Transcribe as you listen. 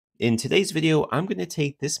In today's video, I'm going to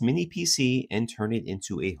take this mini PC and turn it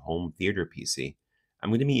into a home theater PC.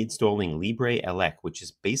 I'm going to be installing LibreELEC, which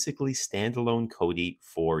is basically standalone kodi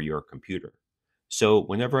for your computer. So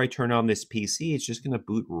whenever I turn on this PC, it's just going to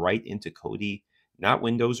boot right into kodi, not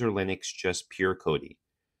Windows or Linux, just pure kodi.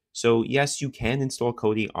 So yes, you can install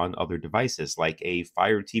kodi on other devices like a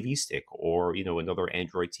Fire TV stick or, another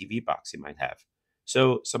Android TV box you might have.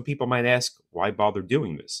 So some people might ask, why bother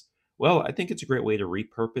doing this? Well, I think it's a great way to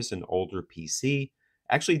repurpose an older PC.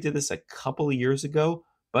 Actually did this a couple of years ago,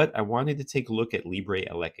 but I wanted to take a look at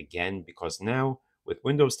LibreELEC again because now with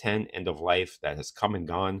Windows 10 end of life that has come and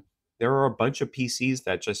gone, there are a bunch of PCs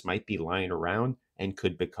that just might be lying around and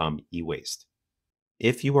could become e-waste.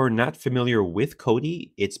 If you are not familiar with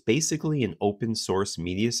Kodi, it's basically an open source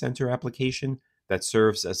media center application that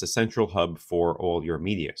serves as a central hub for all your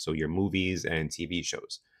media, so your movies and TV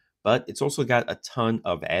shows. But it's also got a ton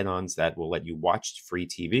of add ons that will let you watch free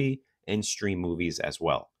TV and stream movies as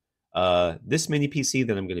well. This mini PC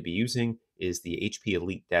that I'm going to be using is the HP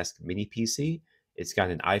Elite Desk Mini PC. It's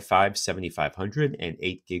got an i5 7500 and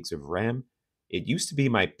 8 gigs of RAM. It used to be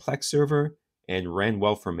my Plex server and ran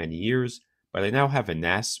well for many years, but I now have a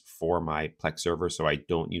NAS for my Plex server, so I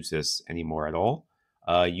don't use this anymore at all.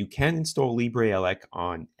 You can install LibreELEC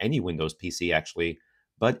on any Windows PC, actually,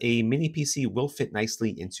 but a mini PC will fit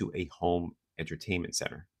nicely into a home entertainment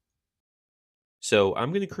center. So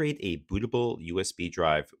I'm going to create a bootable USB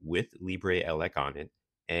drive with LibreELEC on it,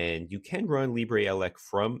 and you can run LibreELEC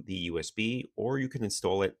from the USB, or you can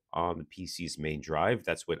install it on the PC's main drive.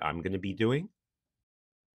 That's what I'm going to be doing.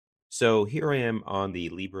 So here I am on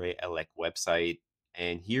the LibreELEC website,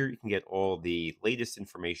 and here you can get all the latest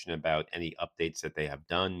information about any updates that they have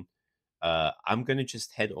done. I'm going to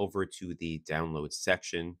just head over to the download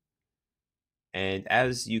section. And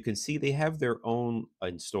as you can see, they have their own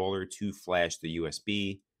installer to flash the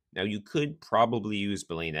USB. Now, you could probably use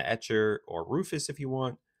Balena Etcher or Rufus if you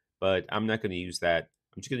want, but I'm not going to use that.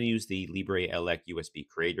 I'm just going to use the LibreELEC USB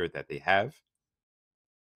creator that they have.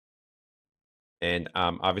 And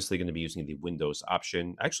I'm obviously going to be using the Windows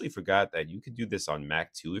option. I actually forgot that you could do this on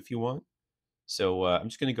Mac too if you want. So I'm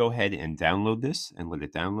just going to go ahead and download this and let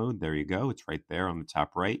it download. There you go. It's right there on the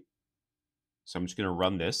top right. So I'm just going to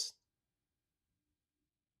run this.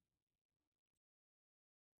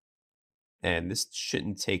 And this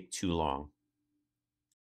shouldn't take too long.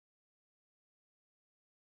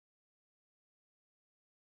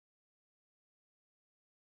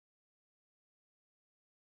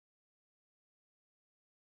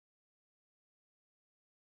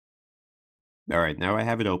 All right, now I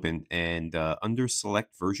have it open, and under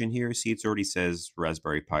select version here, see it already says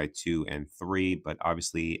Raspberry Pi 2 and 3, but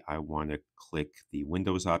obviously I want to click the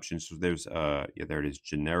Windows option. So there's, yeah, there it is,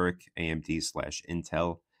 generic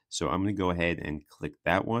AMD/Intel. So I'm going to go ahead and click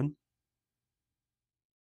that one.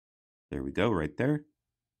 There we go, right there.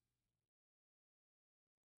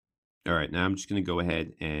 All right, now I'm just going to go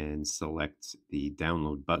ahead and select the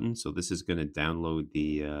download button. So this is going to download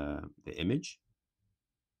the image,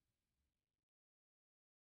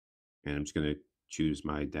 and I'm just going to choose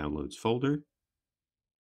my downloads folder.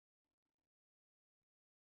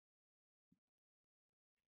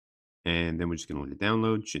 And then we're just going to let it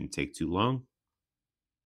download. Shouldn't take too long.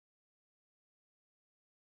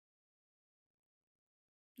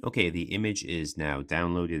 Okay, the image is now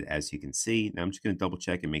downloaded, as you can see. Now I'm just going to double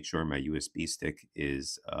check and make sure my USB stick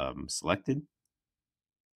is selected.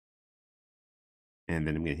 And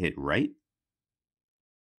then I'm going to hit write.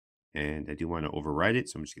 And I do want to override it,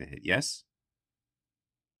 so I'm just going to hit yes.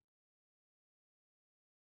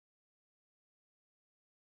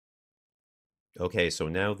 Okay, so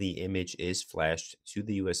now the image is flashed to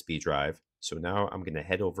the USB drive. So now I'm going to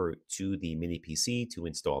head over to the mini PC to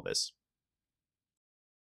install this.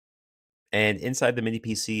 And inside the mini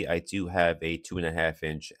PC, I do have a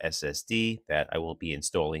 2.5-inch SSD that I will be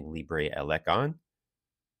installing LibreELEC on.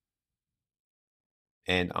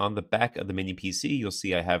 And on the back of the mini PC, you'll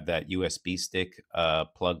see I have that USB stick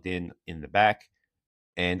plugged in the back.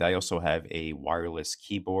 And I also have a wireless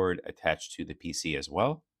keyboard attached to the PC as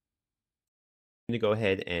well. I'm going to go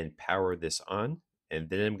ahead and power this on. And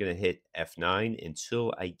then I'm going to hit F9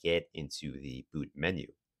 until I get into the boot menu.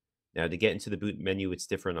 Now, to get into the boot menu, it's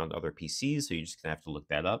different on other PCs, so you're just going to have to look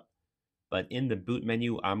that up. But in the boot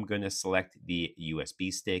menu, I'm going to select the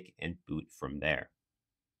USB stick and boot from there.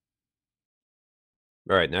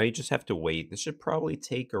 All right, now you just have to wait. This should probably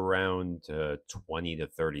take around 20 to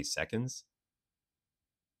 30 seconds.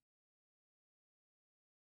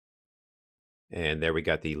 And there we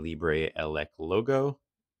got the LibreELEC logo.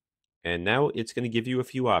 And now it's going to give you a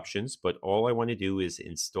few options, but all I want to do is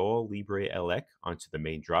install LibreELEC onto the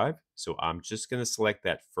main drive. So I'm just going to select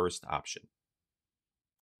that first option.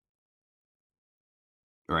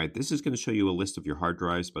 All right, this is going to show you a list of your hard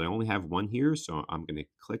drives, but I only have one here, so I'm going to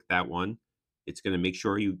click that one. It's going to make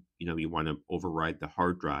sure you want to override the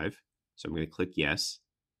hard drive. So I'm going to click yes.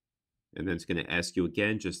 And then it's going to ask you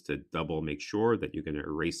again just to double make sure that you're going to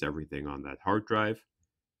erase everything on that hard drive.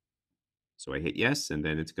 So I hit yes, and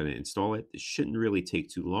then it's going to install it. It shouldn't really take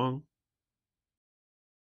too long.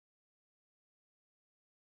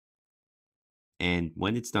 And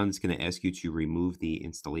when it's done, it's going to ask you to remove the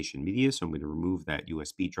installation media. So I'm going to remove that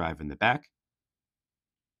USB drive in the back.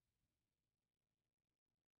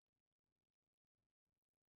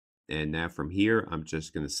 And now from here, I'm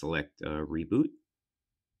just going to select reboot.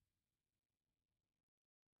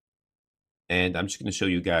 And I'm just going to show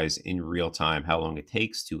you guys in real time how long it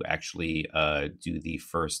takes to actually do the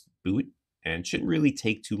first boot. And it shouldn't really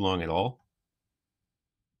take too long at all.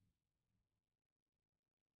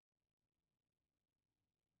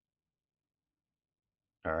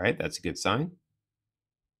 All right, that's a good sign.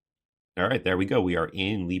 All right, there we go. We are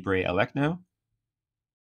in LibreELEC now.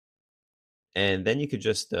 And then you could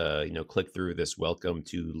just, click through this welcome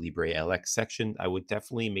to LibreELEC section. I would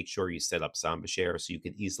definitely make sure you set up Samba Share so you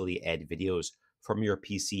can easily add videos from your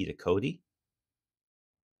PC to Kodi.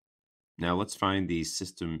 Now let's find the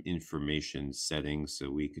system information settings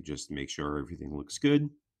so we could just make sure everything looks good.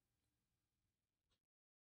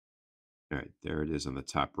 All right, there it is on the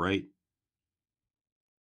top right.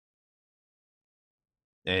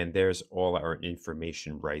 And there's all our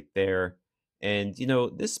information right there. And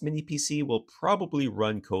this mini PC will probably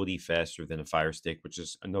run Kodi faster than a Fire Stick, which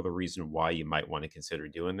is another reason why you might want to consider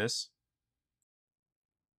doing this.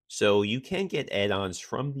 So you can get add-ons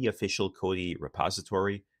from the official Kodi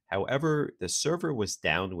repository. However, the server was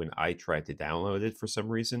down when I tried to download it for some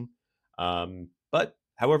reason. But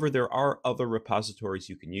however, there are other repositories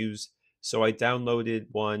you can use. So I downloaded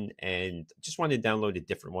one and just wanted to download a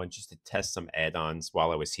different one just to test some add-ons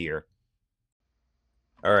while I was here.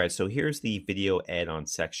 All right, so here's the video add-on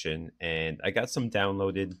section, and I got some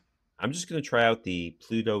downloaded. I'm just going to try out the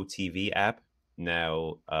Pluto TV app.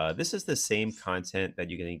 Now, this is the same content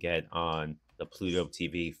that you're going to get on the Pluto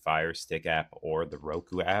TV Fire Stick app or the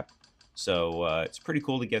Roku app. So it's pretty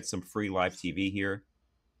cool to get some free live TV here.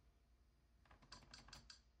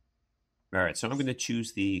 All right, so I'm going to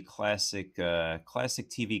choose the classic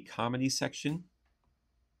TV comedy section.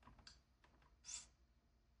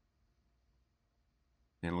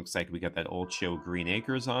 And it looks like we got that old show Green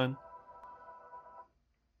Acres on.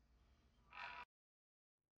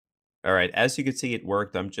 All right, as you can see, it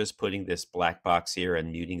worked. I'm just putting this black box here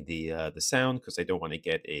and muting the sound because I don't want to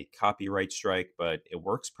get a copyright strike, but it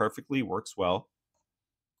works perfectly, works well.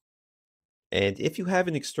 And if you have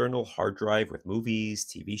an external hard drive with movies,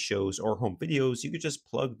 TV shows, or home videos, you could just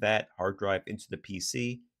plug that hard drive into the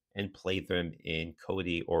PC and play them in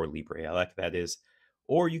Kodi or LibreELEC, that is.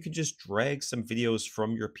 Or you could just drag some videos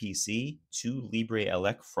from your PC to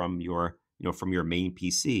LibreELEC from your main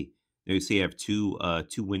PC. Now you see I have two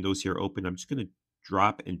windows here open. I'm just going to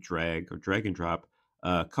drop and drag or drag and drop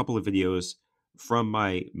a couple of videos from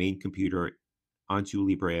my main computer onto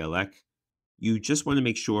LibreELEC. You just want to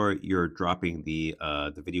make sure you're dropping the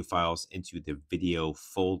video files into the video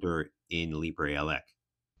folder in LibreELEC.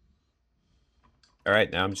 All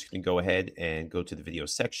right, now I'm just going to go ahead and go to the video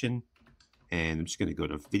section, and I'm just going to go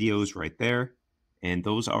to videos right there. And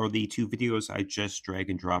those are the two videos I just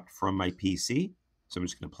drag and dropped from my PC. So I'm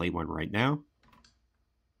just going to play one right now.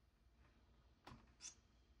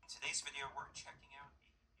 Today's video, we're checking out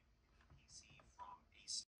a PC from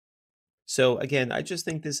AC. So again, I just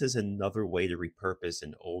think this is another way to repurpose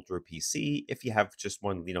an older PC if you have just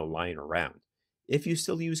one, lying around. If you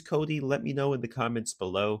still use Kodi, let me know in the comments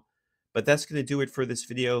below. But that's going to do it for this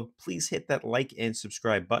video. Please hit that like and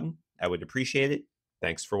subscribe button. I would appreciate it.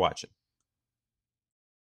 Thanks for watching.